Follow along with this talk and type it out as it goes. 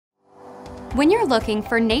When you're looking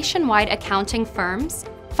for nationwide accounting firms,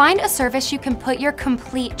 find a service you can put your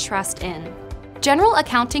complete trust in. General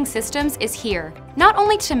Accounting Systems is here, not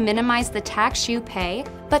only to minimize the tax you pay,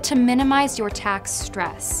 but to minimize your tax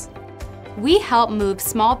stress. We help move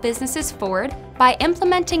small businesses forward by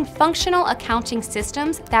implementing functional accounting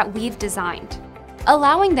systems that we've designed,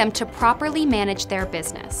 allowing them to properly manage their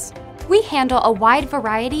business. We handle a wide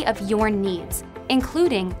variety of your needs,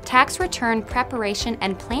 including tax return preparation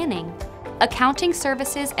and planning, accounting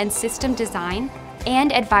services and system design,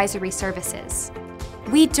 and advisory services.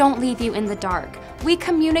 We don't leave you in the dark. We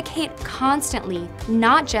communicate constantly,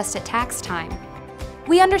 not just at tax time.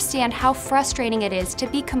 We understand how frustrating it is to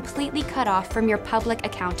be completely cut off from your public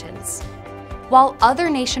accountants. While other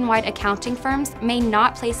nationwide accounting firms may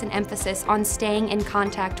not place an emphasis on staying in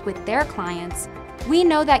contact with their clients, we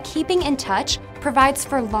know that keeping in touch provides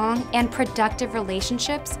for long and productive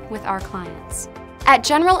relationships with our clients. At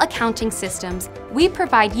General Accounting Systems, we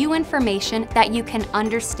provide you information that you can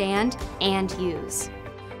understand and use.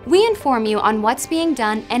 We inform you on what's being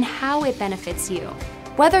done and how it benefits you.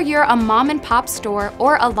 Whether you're a mom-and-pop store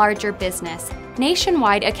or a larger business,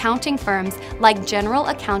 nationwide accounting firms like General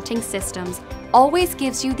Accounting Systems always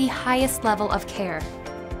gives you the highest level of care.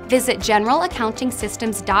 Visit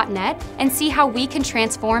generalaccountingsystems.net and see how we can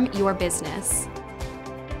transform your business.